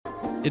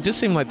it just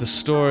seemed like the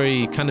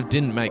story kind of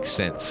didn't make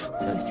sense. So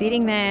we're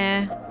sitting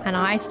there and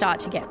I start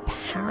to get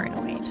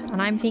paranoid.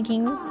 And I'm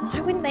thinking, why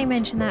wouldn't they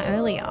mention that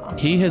earlier?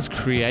 He has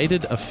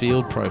created a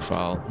field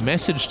profile,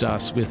 messaged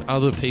us with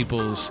other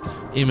people's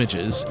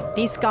images.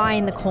 This guy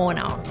in the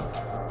corner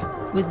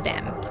was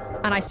them.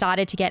 And I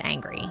started to get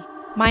angry.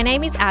 My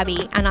name is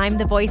Abby and I'm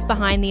the voice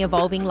behind the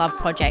Evolving Love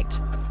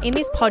Project. In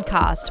this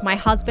podcast, my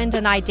husband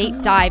and I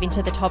deep dive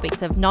into the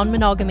topics of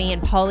non-monogamy and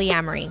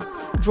polyamory,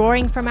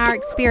 drawing from our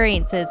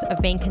experiences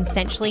of being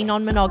consensually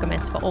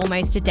non-monogamous for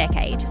almost a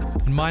decade.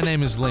 And my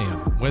name is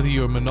Liam. Whether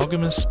you're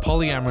monogamous,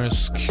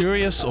 polyamorous,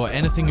 curious, or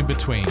anything in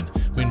between,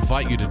 we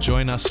invite you to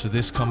join us for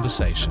this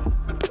conversation.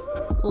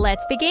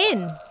 Let's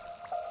begin.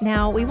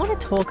 Now, we want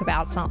to talk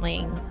about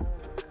something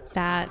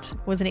that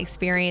was an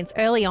experience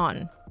early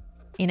on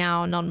in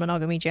our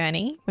non-monogamy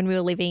journey when we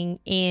were living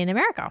in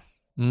America.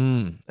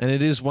 And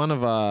it is one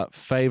of our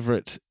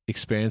favourite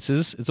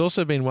experiences. It's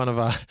also been one of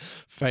our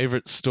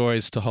favourite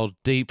stories to hold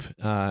deep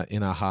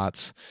in our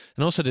hearts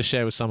and also to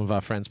share with some of our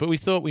friends. But we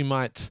thought we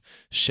might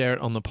share it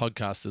on the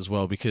podcast as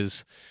well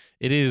because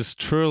it is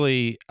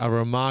truly a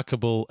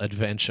remarkable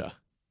adventure.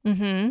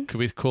 Mm-hmm. Could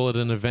we call it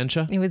an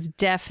adventure? It was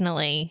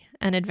definitely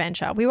an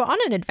adventure. We were on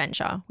an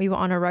adventure. We were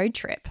on a road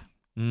trip.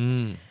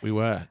 We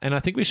were. And I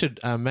think we should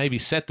maybe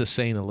set the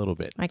scene a little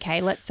bit.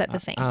 Okay, let's set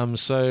the scene.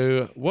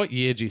 So what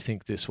year do you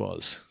think this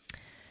was?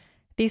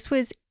 This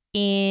was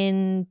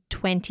in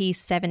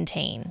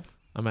 2017.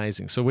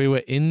 Amazing. So we were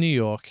in New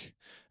York,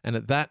 and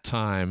at that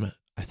time,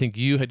 I think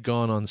you had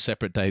gone on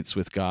separate dates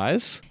with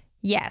guys.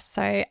 Yes.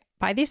 So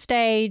by this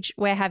stage,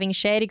 we're having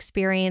shared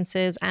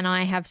experiences and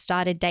I have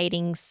started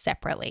dating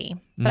separately.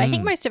 But I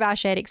think most of our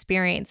shared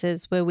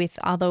experiences were with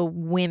other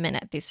women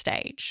at this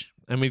stage.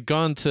 And we'd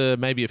gone to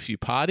maybe a few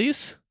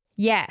parties.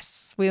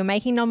 Yes, we were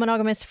making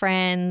non-monogamous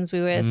friends. We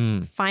were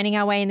finding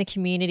our way in the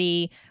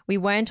community. We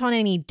weren't on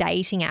any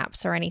dating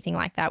apps or anything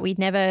like that. We'd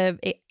never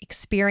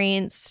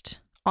experienced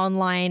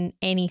online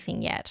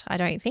anything yet, I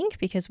don't think,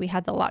 because we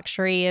had the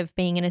luxury of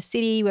being in a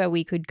city where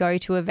we could go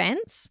to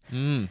events.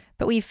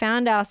 But we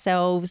found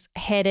ourselves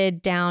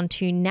headed down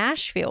to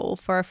Nashville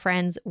for a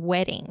friend's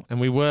wedding.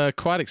 And we were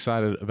quite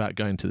excited about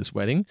going to this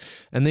wedding.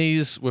 And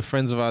these were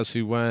friends of ours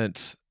who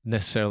weren't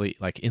necessarily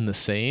like in the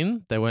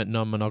scene. They weren't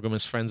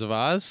non-monogamous friends of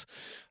ours.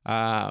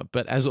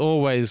 But as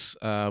always,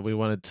 we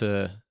wanted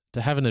to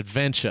have an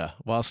adventure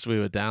whilst we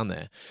were down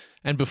there.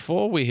 And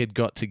before we had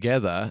got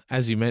together,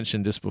 as you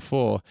mentioned just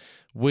before,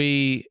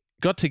 we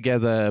got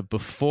together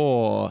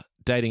before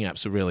dating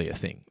apps were really a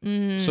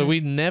thing. So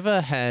we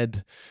never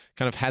had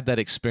that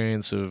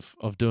experience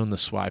of doing the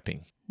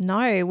swiping.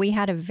 No, we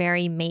had a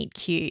very meet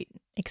cute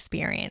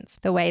experience,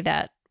 the way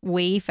that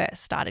we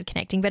first started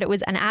connecting, but it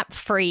was an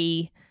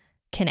app-free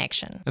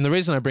connection. And the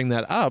reason I bring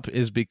that up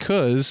is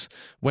because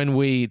when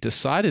we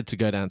decided to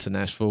go down to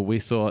Nashville, we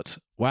thought,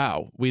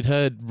 wow, we'd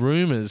heard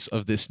rumors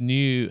of this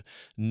new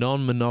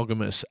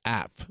non-monogamous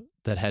app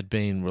that had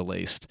been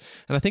released.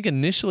 And I think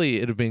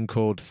initially it had been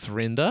called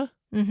Thrinder.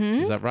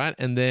 Is that right?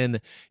 And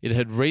then it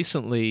had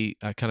recently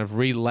kind of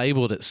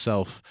relabeled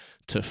itself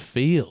to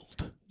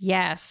Field.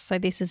 Yes. So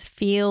this is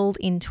Field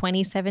in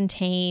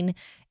 2017,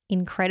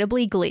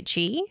 incredibly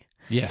glitchy.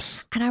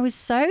 Yes. And I was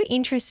so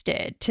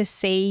interested to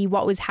see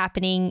what was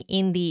happening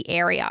in the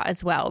area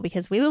as well,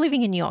 because we were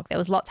living in New York. There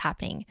was lots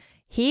happening.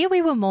 Here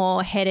we were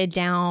more headed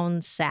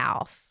down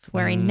south.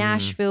 We're in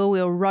Nashville.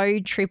 We were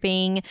road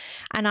tripping.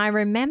 And I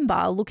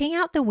remember looking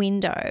out the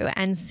window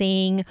and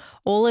seeing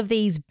all of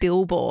these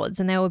billboards.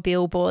 And there were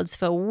billboards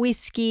for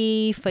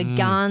whiskey, for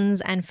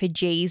guns, and for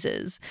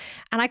Jesus.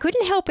 And I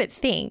couldn't help but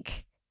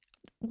think,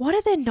 what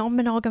are the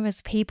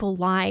non-monogamous people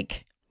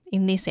like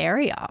in this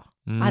area?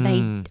 Are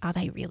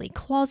they really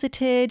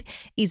closeted?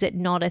 Is it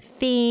not a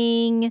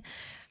thing?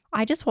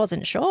 I just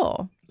wasn't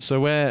sure. So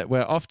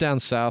we're off down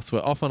south. We're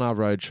off on our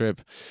road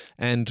trip,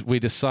 and we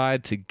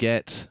decide to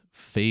get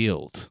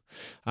Field.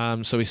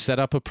 So we set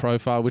up a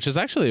profile, which is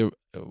actually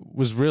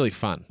was really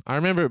fun. I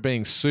remember it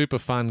being super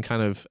fun,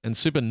 kind of, and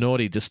super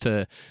naughty, just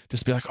to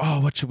be like, oh,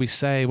 what should we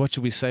say? What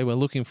should we say we're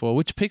looking for?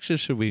 Which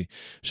pictures should we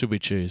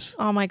choose?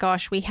 Oh my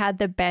gosh, we had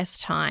the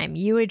best time.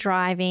 You were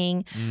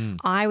driving,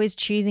 I was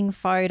choosing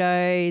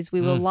photos, we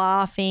were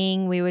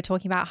laughing, we were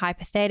talking about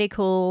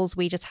hypotheticals.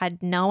 We just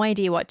had no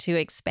idea what to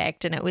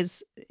expect, and it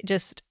was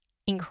just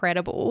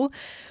incredible.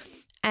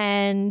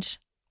 And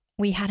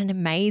we had an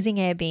amazing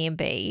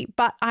Airbnb,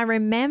 but I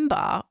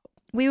remember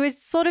we were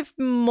sort of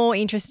more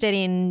interested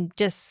in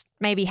just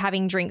maybe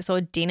having drinks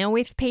or dinner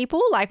with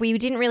people. Like, we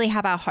didn't really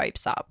have our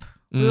hopes up.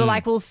 We were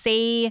like, we'll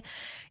see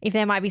if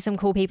there might be some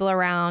cool people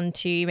around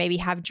to maybe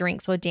have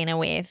drinks or dinner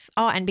with.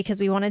 Oh, and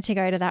because we wanted to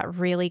go to that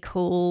really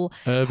cool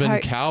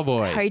Urban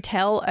Cowboy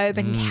hotel,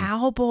 Urban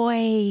Cowboy.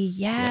 Yes.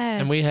 Yeah.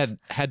 And we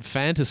had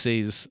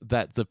fantasies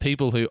that the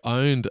people who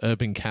owned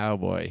Urban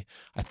Cowboy,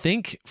 I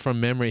think from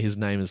memory, his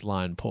name is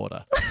Lion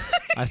Porter.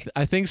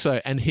 I think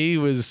so. And he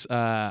was,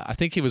 I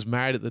think he was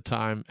married at the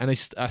time, and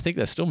I think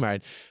they're still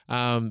married,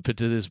 but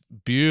to this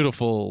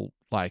beautiful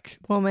like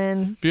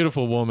Woman.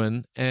 beautiful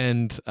woman.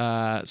 And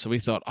so we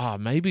thought,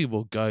 maybe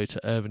we'll go to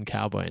Urban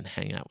Cowboy and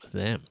hang out with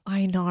them.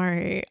 I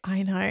know.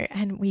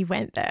 And we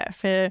went there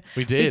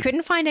We did. We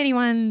couldn't find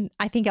anyone,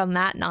 I think, on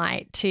that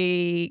night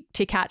to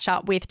catch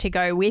up with, to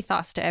go with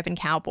us to Urban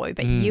Cowboy.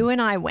 But you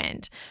and I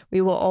went.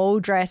 We were all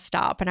dressed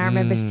up. And I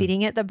remember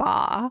sitting at the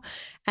bar,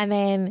 and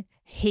then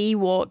he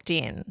walked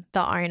in,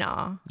 the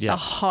owner, the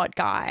hot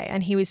guy,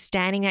 and he was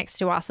standing next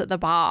to us at the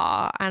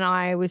bar. And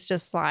I was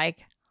just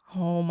like,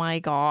 oh my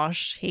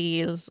gosh, he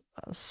is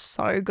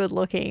so good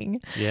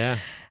looking. Yeah.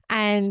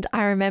 And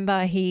I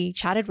remember he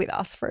chatted with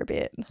us for a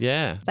bit.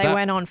 Yeah. They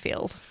weren't on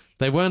field.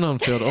 They weren't on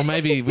field, or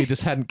maybe we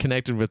just hadn't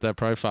connected with their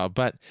profile.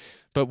 But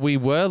we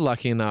were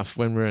lucky enough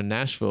when we were in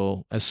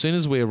Nashville, as soon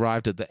as we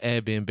arrived at the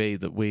Airbnb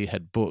that we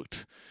had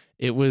booked,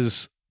 it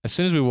was, as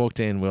soon as we walked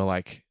in, we were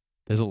like,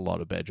 there's a lot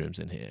of bedrooms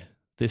in here.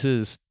 This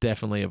is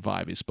definitely a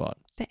vibey spot.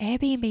 The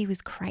Airbnb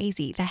was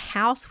crazy. The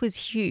house was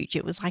huge.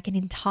 It was like an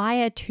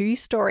entire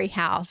 2-story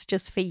house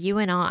just for you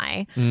and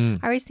I.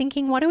 I was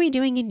thinking, what are we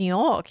doing in New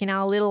York in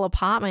our little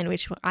apartment,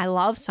 which I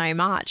love so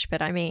much,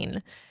 but I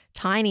mean,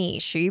 tiny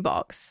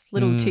shoebox,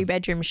 little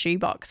 2-bedroom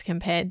shoebox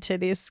compared to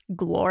this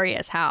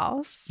glorious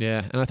house.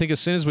 Yeah. And I think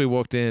as soon as we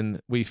walked in,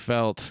 we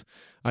felt,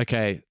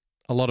 okay,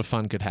 a lot of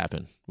fun could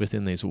happen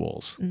within these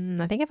walls.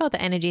 I think I felt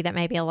the energy that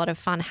maybe a lot of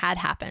fun had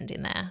happened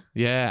in there.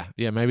 Yeah.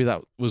 Maybe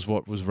that was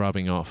what was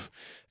rubbing off.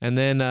 And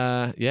then,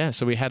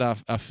 so we had our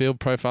field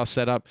profile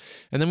set up,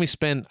 and then we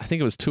spent, I think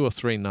it was 2 or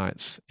 3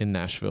 nights in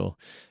Nashville,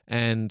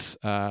 and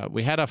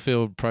we had our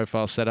field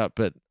profile set up,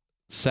 but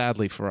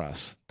sadly for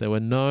us, there were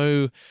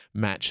no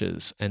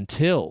matches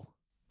until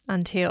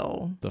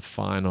the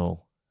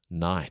final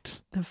night.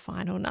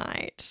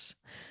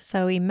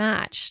 So we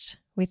matched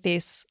with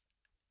this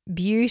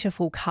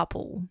beautiful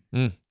couple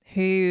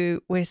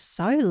who were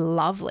so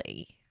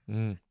lovely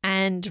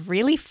and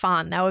really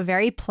fun. They were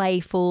very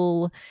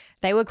playful.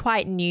 They were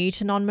quite new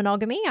to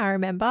non-monogamy. I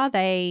remember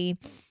they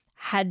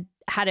had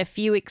a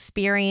few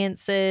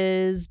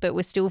experiences but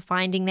were still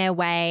finding their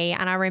way.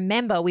 And I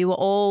remember we were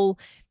all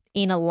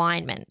in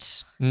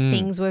alignment.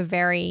 Things were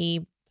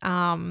very,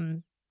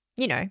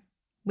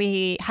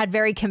 we had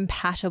very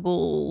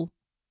compatible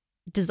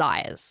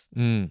desires.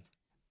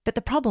 But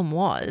the problem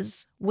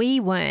was we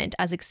weren't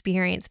as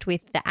experienced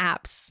with the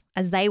apps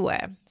as they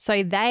were.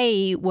 So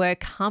they were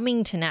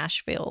coming to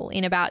Nashville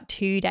in about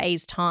 2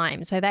 days'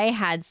 time. So they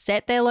had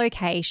set their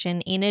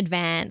location in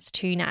advance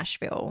to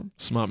Nashville.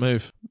 Smart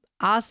move.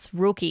 Us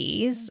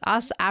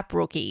app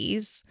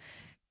rookies,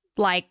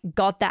 like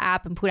got the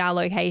app and put our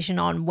location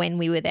on when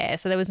we were there.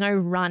 So there was no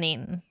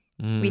run-in.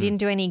 We didn't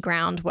do any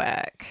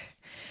groundwork.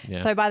 Yeah.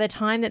 So by the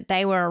time that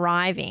they were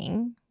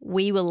arriving,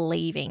 we were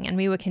leaving and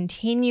we were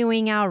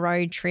continuing our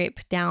road trip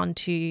down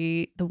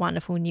to the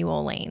wonderful New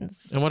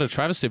Orleans. And what a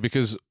travesty,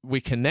 because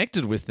we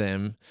connected with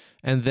them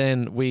and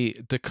then we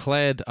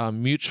declared our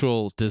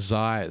mutual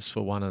desires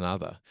for one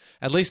another,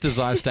 at least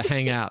desires to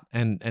hang out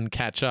and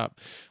catch up,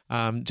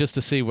 just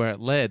to see where it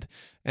led.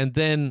 And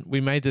then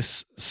we made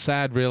this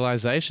sad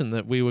realization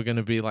that we were going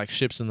to be like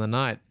ships in the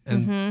night,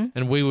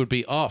 and we would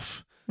be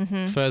off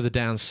further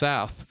down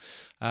south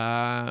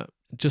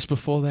just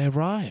before they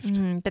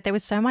arrived. But there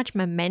was so much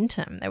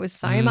momentum. There was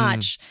so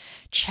much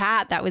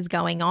chat that was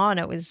going on.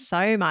 It was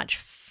so much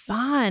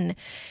fun.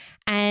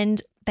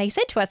 And they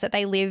said to us that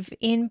they live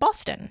in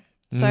Boston.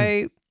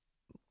 So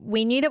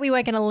we knew that we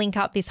weren't going to link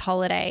up this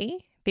holiday,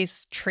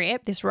 this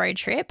road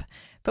trip,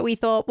 but we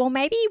thought, well,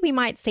 maybe we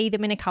might see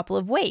them in a couple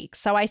of weeks.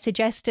 So I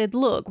suggested,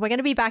 look, we're going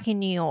to be back in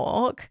New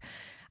York.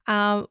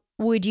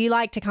 Would you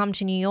like to come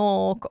to New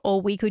York,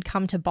 or we could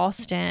come to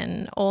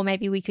Boston, or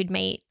maybe we could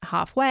meet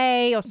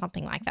halfway or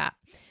something like that?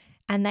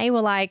 And they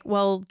were like,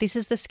 well, this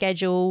is the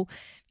schedule.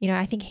 You know,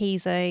 I think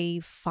he's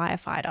a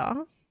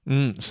firefighter.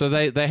 So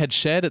they had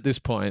shared at this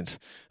point,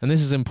 and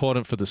this is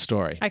important for the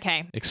story.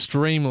 Okay.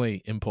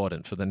 Extremely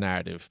important for the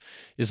narrative,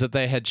 is that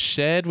they had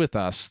shared with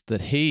us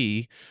that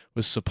he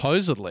was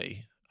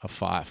supposedly a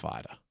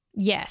firefighter.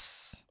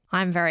 Yes.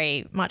 I'm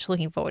very much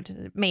looking forward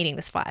to meeting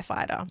this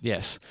firefighter.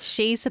 Yes.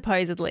 She's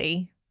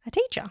supposedly a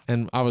teacher.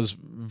 And I was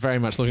very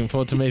much looking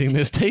forward to meeting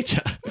this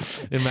teacher,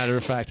 in matter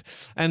of fact.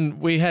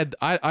 And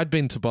I'd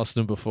been to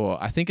Boston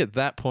before. I think at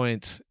that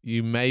point,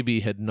 you maybe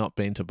had not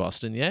been to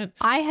Boston yet.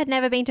 I had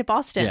never been to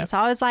Boston. Yeah. So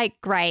I was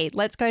like, great,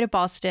 let's go to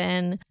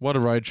Boston. What a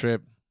road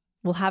trip.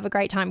 We'll have a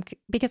great time,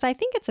 because I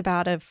think it's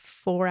about a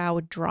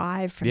 4-hour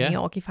drive from New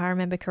York, if I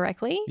remember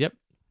correctly. Yep.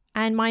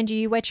 And mind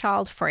you, we're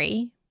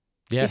child-free.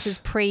 Yes. This is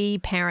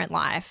pre-parent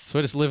life. So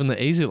we're just living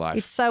the easy life.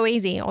 It's so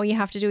easy. All you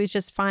have to do is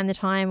just find the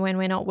time when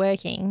we're not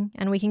working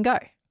and we can go.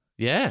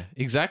 Yeah,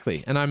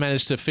 exactly. And I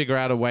managed to figure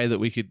out a way that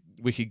we could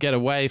get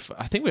away.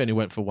 I think we only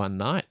went for one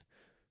night.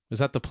 Was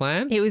that the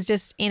plan? It was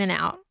just in and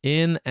out.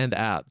 In and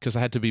out, because I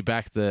had to be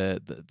back the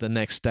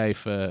next day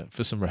for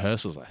some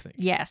rehearsals, I think.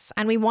 Yes,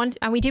 and we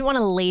didn't want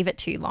to leave it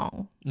too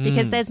long,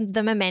 because there's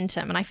the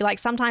momentum, and I feel like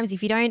sometimes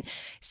if you don't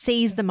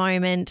seize the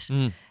moment,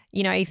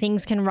 you know,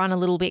 things can run a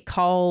little bit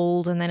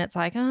cold and then it's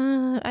like,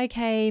 oh,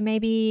 okay,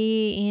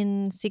 maybe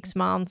in 6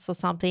 months or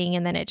something,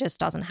 and then it just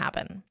doesn't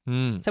happen.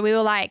 So we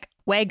were like,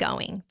 we're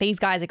going. These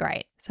guys are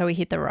great. So we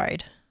hit the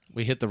road.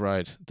 We hit the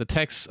road. The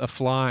texts are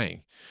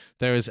flying.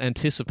 There is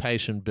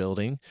anticipation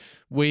building.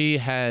 We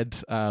had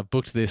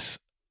booked this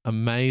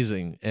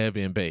amazing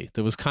Airbnb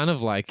that was kind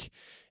of like,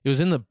 it was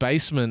in the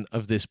basement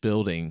of this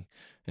building,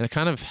 and it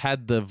kind of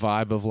had the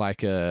vibe of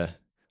like a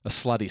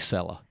slutty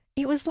cellar.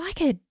 It was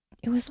like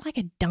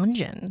a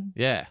dungeon.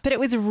 Yeah. But it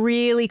was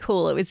really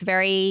cool. It was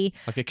very...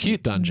 like a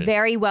cute dungeon.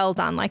 Very well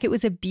done. Like it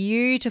was a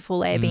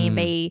beautiful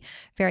Airbnb,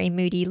 very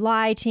moody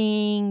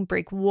lighting,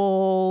 brick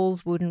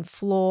walls, wooden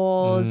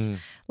floors,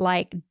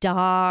 like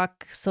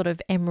dark sort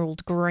of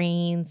emerald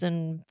greens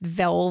and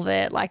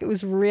velvet. Like it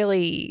was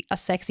really a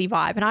sexy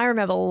vibe. And I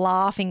remember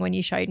laughing when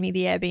you showed me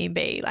the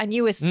Airbnb and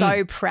you were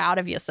so proud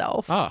of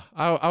yourself. Oh,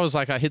 I was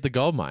like, I hit the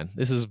gold mine.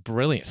 This is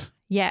brilliant.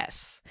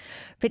 Yes.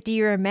 But do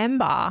you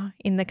remember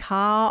in the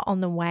car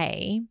on the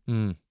way,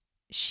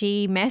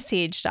 she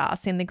messaged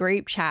us in the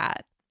group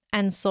chat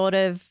and sort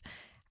of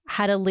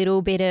had a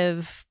little bit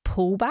of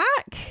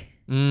pullback?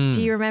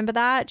 Do you remember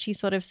that? She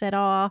sort of said,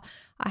 oh,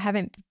 I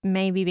haven't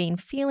maybe been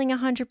feeling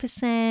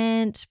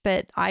 100%,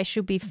 but I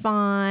should be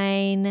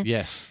fine.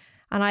 Yes.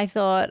 And I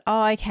thought,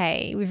 oh,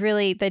 okay, we've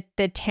really,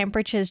 the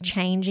temperature's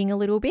changing a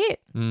little bit.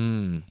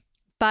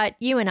 But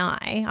you and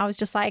I was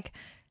just like,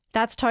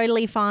 that's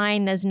totally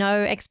fine. There's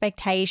no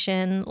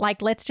expectation.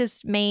 Like, let's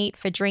just meet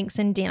for drinks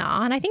and dinner.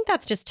 And I think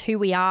that's just who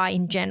we are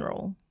in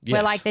general. Yes.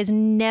 We're like, there's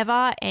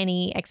never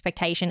any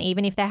expectation,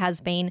 even if there has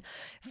been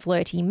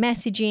flirty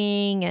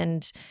messaging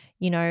and,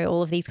 you know,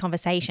 all of these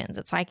conversations.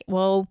 It's like,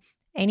 well,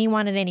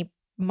 anyone at any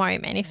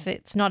moment, if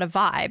it's not a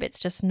vibe, it's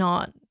just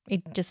not,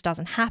 it just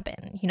doesn't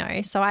happen, you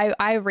know. So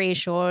I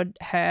reassured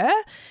her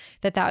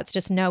that that's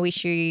just no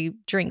issue.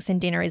 Drinks and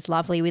dinner is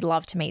lovely. We'd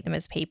love to meet them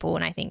as people.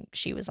 And I think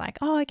she was like,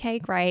 oh, okay,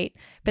 great.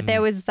 But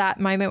there was that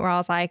moment where I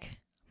was like,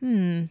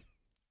 I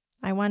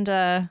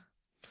wonder.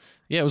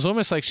 Yeah, it was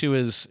almost like she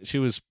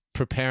was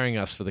preparing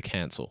us for the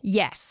cancel.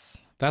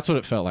 Yes. That's what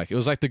it felt like. It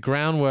was like the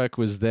groundwork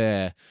was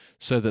there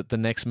so that the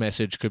next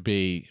message could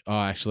be, oh,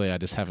 actually, I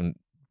just haven't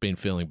been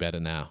feeling better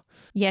now.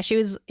 Yeah,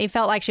 it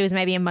felt like she was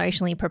maybe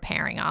emotionally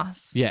preparing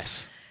us.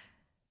 Yes.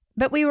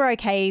 But we were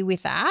okay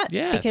with that.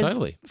 Yeah, because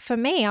totally. For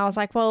me, I was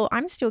like, well,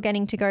 I'm still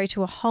getting to go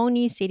to a whole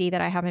new city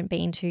that I haven't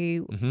been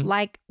to.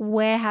 Like,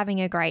 we're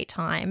having a great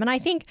time. And I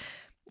think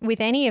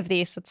with any of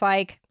this, it's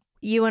like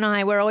you and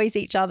I, we're always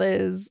each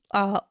other's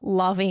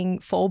loving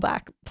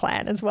fallback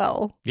plan as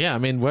well. Yeah, I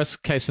mean,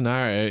 worst case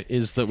scenario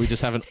is that we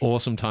just have an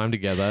awesome time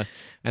together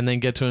and then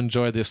get to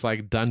enjoy this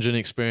like dungeon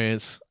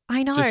experience.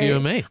 I know. Just you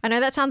and me. I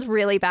know that sounds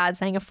really bad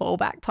saying a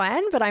fallback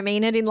plan, but I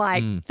mean it in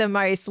like the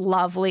most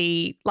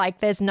lovely, like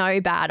there's no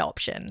bad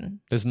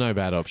option. There's no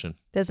bad option.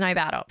 There's no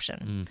bad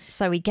option.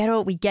 So we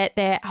get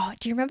there. Oh,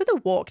 do you remember the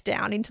walk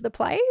down into the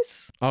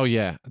place? Oh,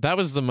 yeah. That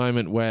was the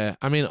moment where,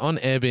 I mean, on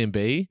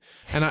Airbnb,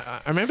 and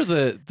I remember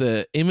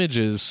the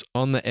images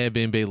on the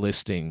Airbnb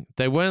listing,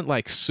 they weren't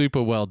like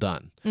super well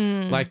done.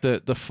 Like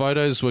the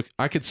photos were,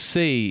 I could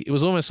see, it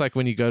was almost like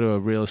when you go to a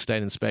real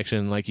estate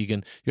inspection, like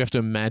you have to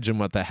imagine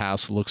what the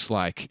house looks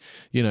like,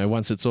 you know,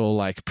 once it's all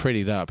like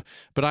prettied up.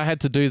 But I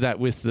had to do that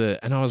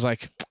and I was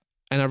like,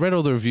 and I read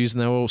all the reviews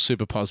and they were all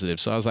super positive.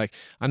 So I was like,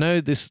 I know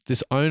this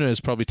owner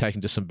is probably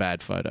taken just some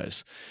bad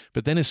photos.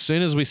 But then as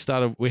soon as we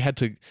started,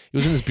 it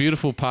was in this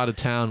beautiful part of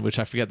town, which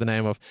I forget the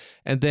name of.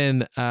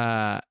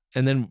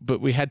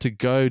 But we had to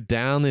go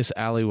down this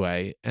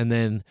alleyway and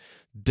then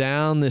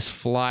down this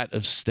flight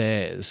of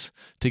stairs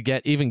to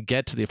get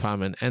to the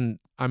apartment. And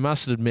I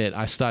must admit,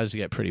 I started to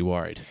get pretty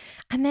worried.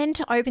 And then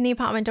to open the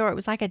apartment door, it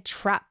was like a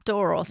trap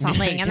door or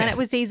something. And then it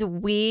was these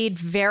weird,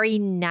 very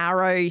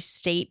narrow,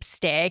 steep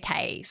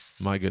staircase.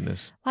 My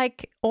goodness.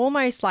 Like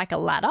almost like a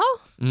ladder,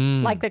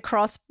 like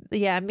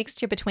the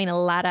mixture between a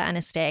ladder and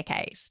a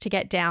staircase to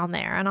get down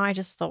there. And I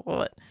just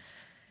thought,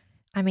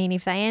 I mean,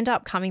 if they end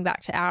up coming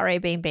back to our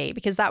Airbnb,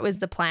 because that was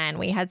the plan,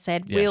 we had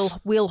said,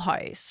 we'll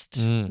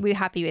host. We're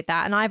happy with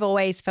that. And I've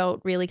always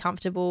felt really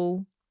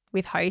comfortable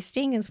with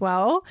hosting as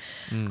well.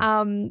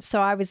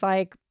 So I was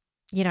like,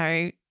 you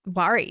know,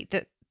 worried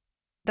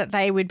that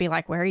they would be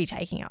like, where are you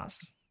taking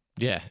us?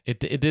 Yeah,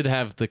 it did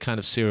have the kind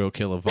of serial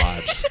killer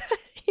vibes.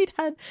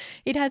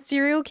 it had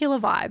serial killer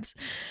vibes.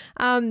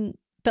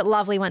 But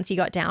lovely once you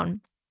got down.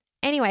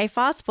 Anyway,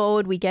 fast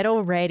forward, we get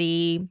all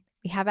ready.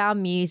 We have our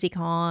music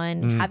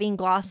on, having a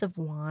glass of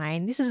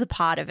wine. This is a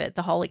part of it,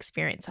 the whole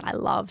experience that I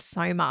love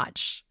so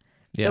much.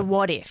 Yeah. The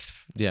what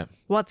if. Yeah.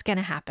 What's going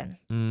to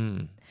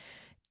happen?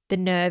 The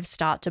nerves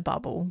start to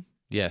bubble.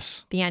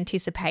 Yes. The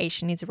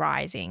anticipation is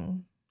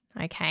rising.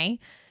 Okay.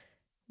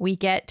 We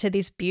get to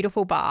this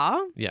beautiful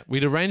bar. Yeah.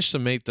 We'd arranged to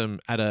meet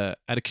them at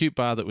a cute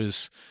bar that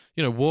was,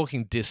 you know,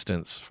 walking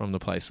distance from the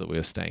place that we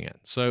were staying at.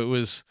 So it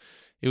was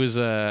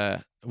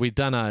we'd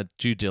done our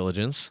due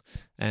diligence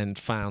and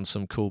found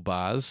some cool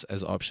bars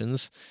as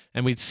options,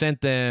 and we'd sent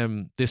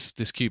them this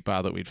cute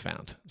bar that we'd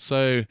found.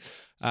 So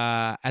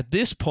at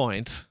this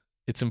point,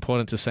 it's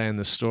important to say in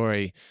the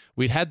story,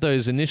 we'd had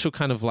those initial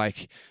kind of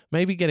like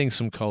maybe getting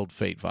some cold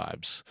feet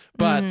vibes,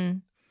 but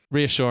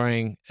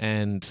reassuring,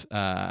 and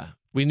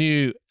we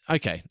knew,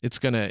 okay, it's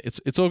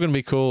all gonna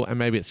be cool, and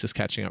maybe it's just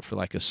catching up for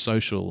like a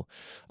social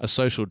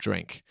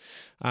drink.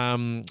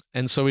 And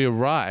so we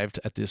arrived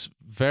at this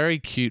very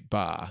cute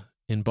bar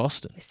in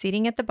Boston. We're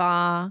sitting at the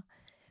bar.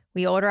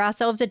 We order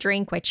ourselves a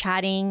drink. We're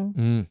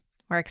chatting.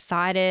 We're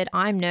excited.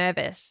 I'm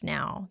nervous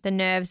now. The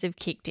nerves have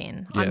kicked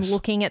in. Yes. I'm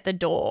looking at the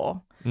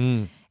door.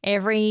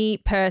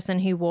 Every person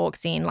who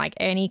walks in, like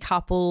any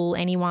couple,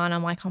 anyone,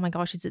 I'm like, oh my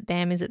gosh, is it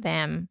them? Is it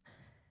them?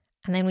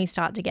 And then we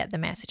start to get the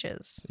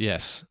messages.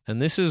 Yes.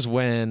 And this is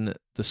when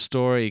the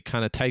story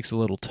kind of takes a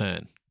little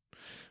turn,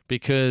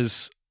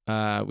 because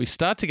we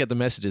start to get the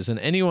messages, and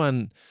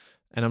anyone,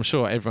 and I'm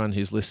sure everyone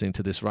who's listening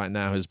to this right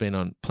now has been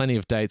on plenty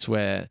of dates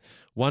where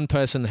one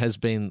person has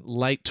been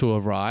late to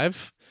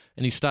arrive,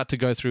 and you start to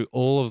go through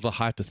all of the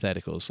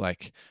hypotheticals,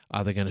 like,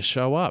 are they going to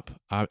show up?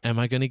 Am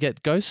I going to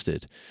get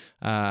ghosted?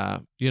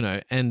 But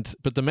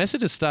the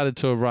messages started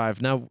to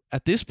arrive. Now,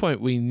 at this point,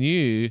 we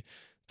knew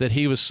that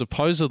he was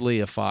supposedly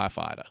a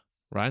firefighter,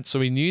 right? So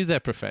we knew their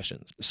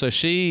professions. So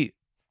she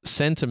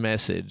sent a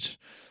message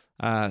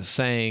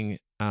saying,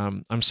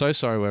 I'm so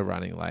sorry we're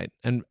running late.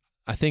 And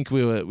I think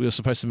we were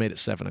supposed to meet at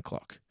 7:00.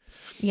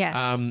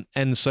 Yes.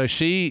 And so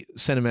she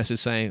sent a message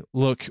saying,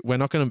 look, we're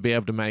not going to be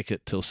able to make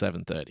it till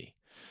 7:30.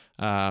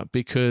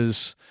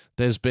 Because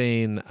there's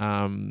been,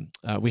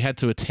 we had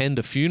to attend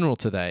a funeral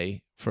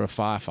today for a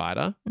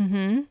firefighter.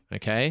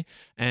 Okay.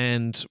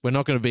 And we're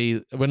not going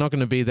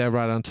to be there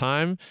right on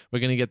time. We're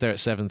going to get there at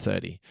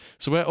 7:30.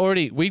 So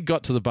we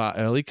got to the bar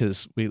early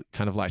because we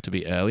kind of like to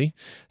be early.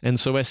 And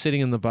so we're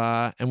sitting in the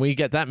bar and we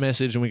get that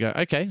message and we go,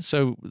 okay,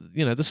 so,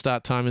 the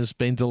start time has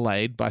been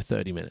delayed by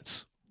 30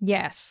 minutes.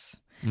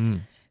 Yes.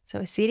 So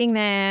we're sitting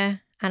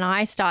there and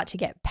I start to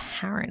get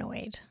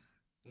paranoid.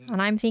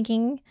 And I'm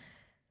thinking,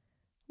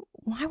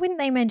 why wouldn't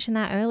they mention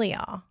that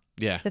earlier?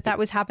 Yeah. That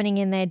was happening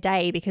in their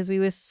day, because we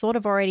were sort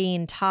of already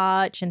in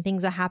touch and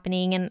things were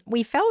happening, and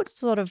we felt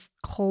sort of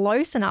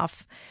close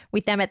enough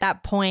with them at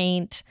that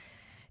point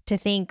to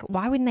think,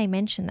 why wouldn't they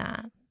mention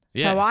that?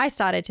 Yeah. So I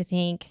started to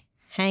think,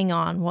 hang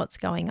on, what's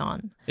going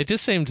on? It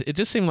just seemed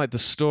like the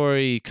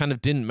story kind of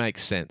didn't make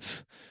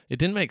sense. It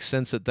didn't make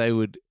sense that they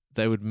would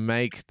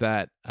make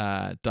that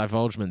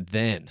divulgement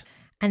then.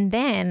 And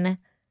then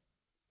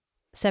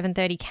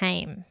 7:30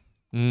 came.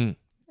 And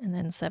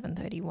then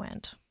 7:30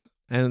 went.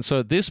 And so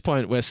at this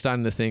point, we're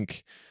starting to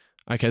think,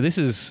 okay, this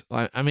is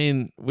like, I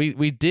mean,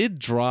 we did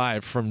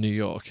drive from New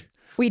York.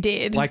 We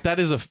did. Like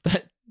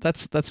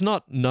that's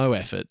not no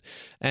effort.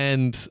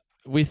 And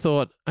we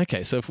thought,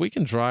 okay, so if we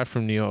can drive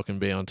from New York and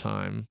be on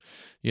time,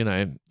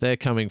 they're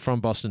coming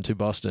from Boston to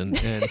Boston,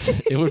 and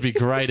it would be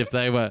great if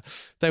they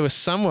were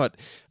somewhat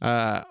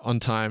on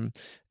time.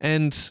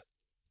 And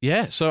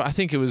yeah, so I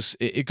think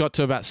it got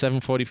to about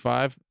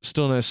 7:45,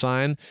 still no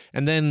sign.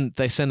 And then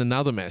they sent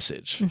another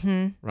message,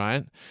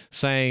 right?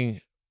 Saying,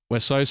 we're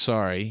so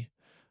sorry.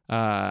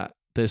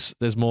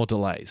 There's more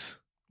delays.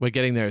 We're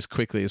getting there as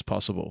quickly as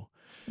possible.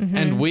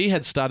 And we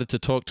had started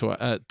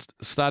to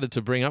started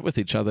to bring up with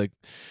each other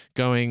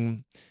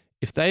going,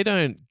 if they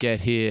don't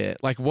get here,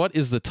 like, what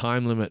is the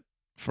time limit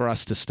for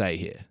us to stay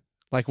here?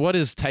 Like, what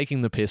is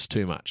taking the piss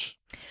too much?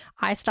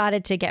 I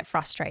started to get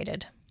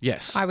frustrated.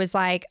 Yes. I was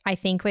like, I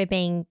think we're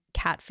being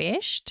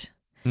catfished.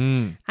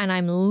 And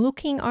I'm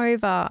looking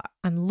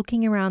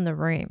around the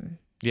room.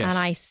 Yes. And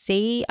I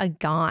see a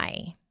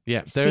guy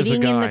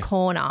sitting in the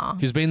corner.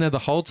 He's been there the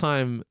whole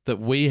time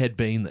that we had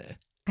been there.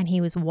 And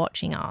he was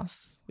watching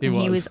us. He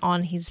was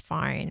on his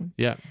phone.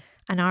 Yeah.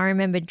 And I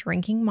remember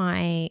drinking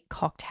my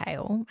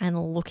cocktail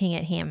and looking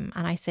at him.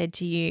 And I said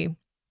to you,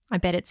 I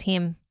bet it's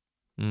him.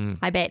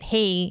 I bet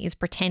he is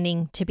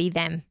pretending to be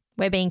them.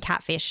 We're being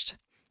catfished.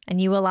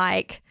 And you were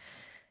like,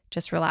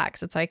 just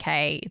relax. It's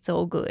okay. It's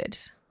all good.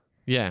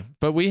 Yeah.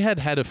 But we had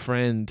a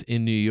friend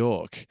in New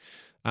York,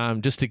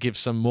 just to give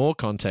some more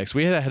context.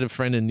 We had a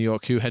friend in New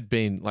York who had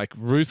been like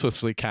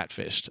ruthlessly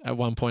catfished at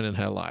one point in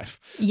her life.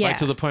 Yeah. Like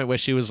to the point where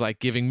she was like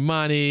giving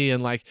money,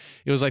 and like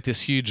it was like this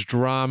huge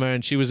drama.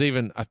 And she was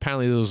even,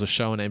 apparently there was a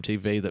show on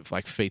MTV that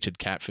like featured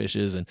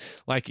catfishes, and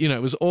like,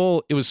 it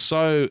was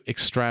so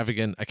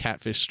extravagant a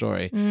catfish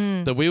story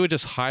that we were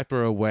just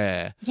hyper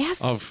aware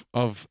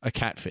of a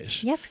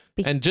catfish. Yes.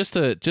 And just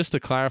to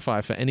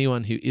clarify for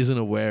anyone who isn't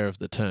aware of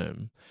the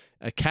term,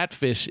 a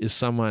catfish is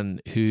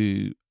someone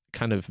who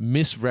kind of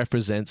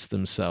misrepresents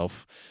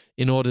themselves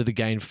in order to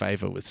gain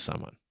favor with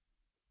someone.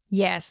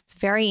 Yes, it's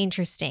very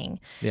interesting.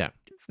 Yeah.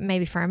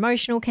 Maybe for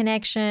emotional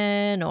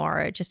connection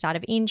or just out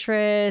of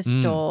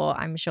interest, or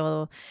I'm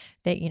sure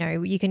that,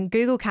 you can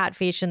Google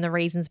catfish and the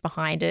reasons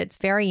behind it. It's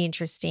very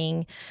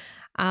interesting.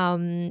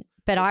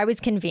 But I was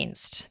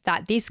convinced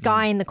that this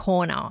guy in the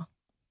corner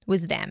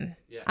was them.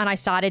 Yeah. And I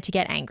started to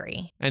get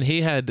angry. And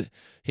he had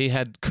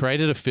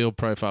created a field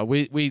profile.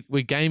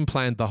 We game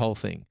planned the whole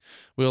thing.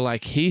 We were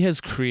like, he has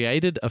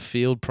created a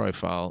field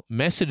profile,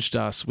 messaged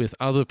us with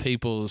other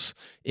people's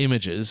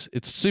images.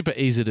 It's super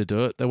easy to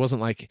do it. There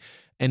wasn't like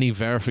any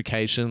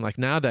verification. Like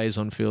nowadays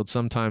on field,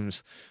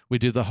 sometimes we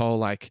do the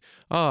whole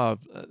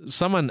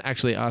someone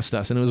actually asked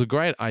us, and it was a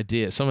great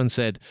idea. Someone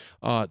said,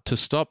 to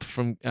stop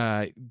from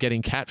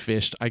getting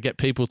catfished, I get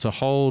people to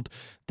hold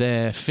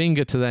their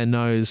finger to their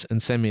nose and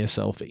send me a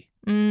selfie.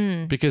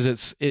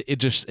 Because it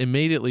just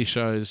immediately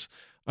shows,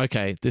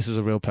 okay, this is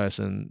a real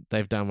person.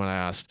 They've done what I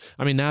asked.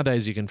 I mean,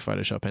 nowadays you can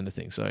Photoshop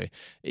anything. So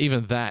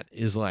even that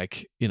is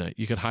like,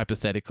 you could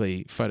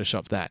hypothetically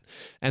Photoshop that.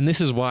 And this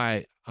is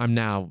why I'm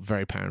now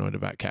very paranoid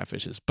about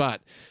catfishes.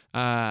 But,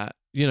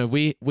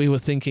 we were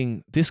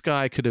thinking this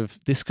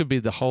could be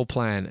the whole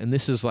plan. And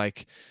this is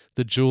like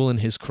the jewel in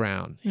his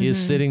crown. He is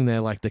sitting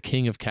there like the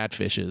king of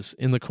catfishes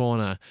in the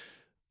corner,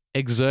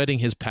 exerting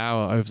his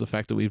power over the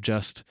fact that we've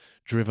just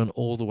driven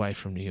all the way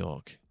from New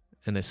York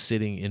and is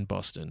sitting in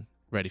Boston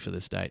ready for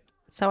this date.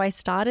 So I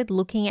started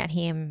looking at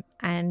him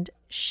and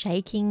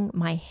shaking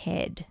my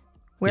head.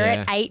 We're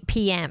at 8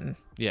 p.m.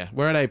 Yeah,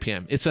 we're at 8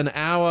 p.m. It's an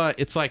hour.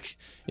 It's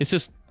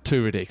just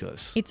too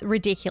ridiculous. It's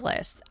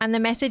ridiculous. And the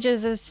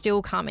messages are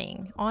still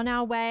coming. On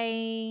our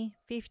way,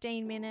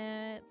 15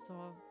 minutes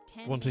or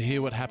 10 Want to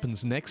hear what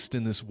happens next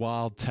in this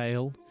wild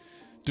tale?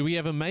 Do we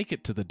ever make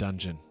it to the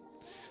dungeon?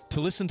 To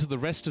listen to the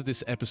rest of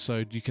this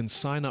episode, you can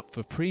sign up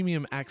for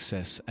premium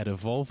access at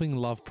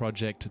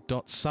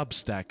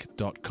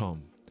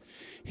evolvingloveproject.substack.com.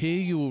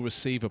 Here you will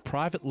receive a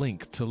private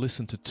link to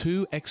listen to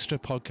 2 extra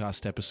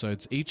podcast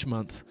episodes each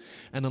month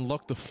and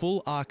unlock the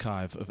full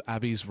archive of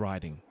Abby's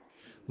writing.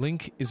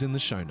 Link is in the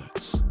show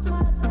notes.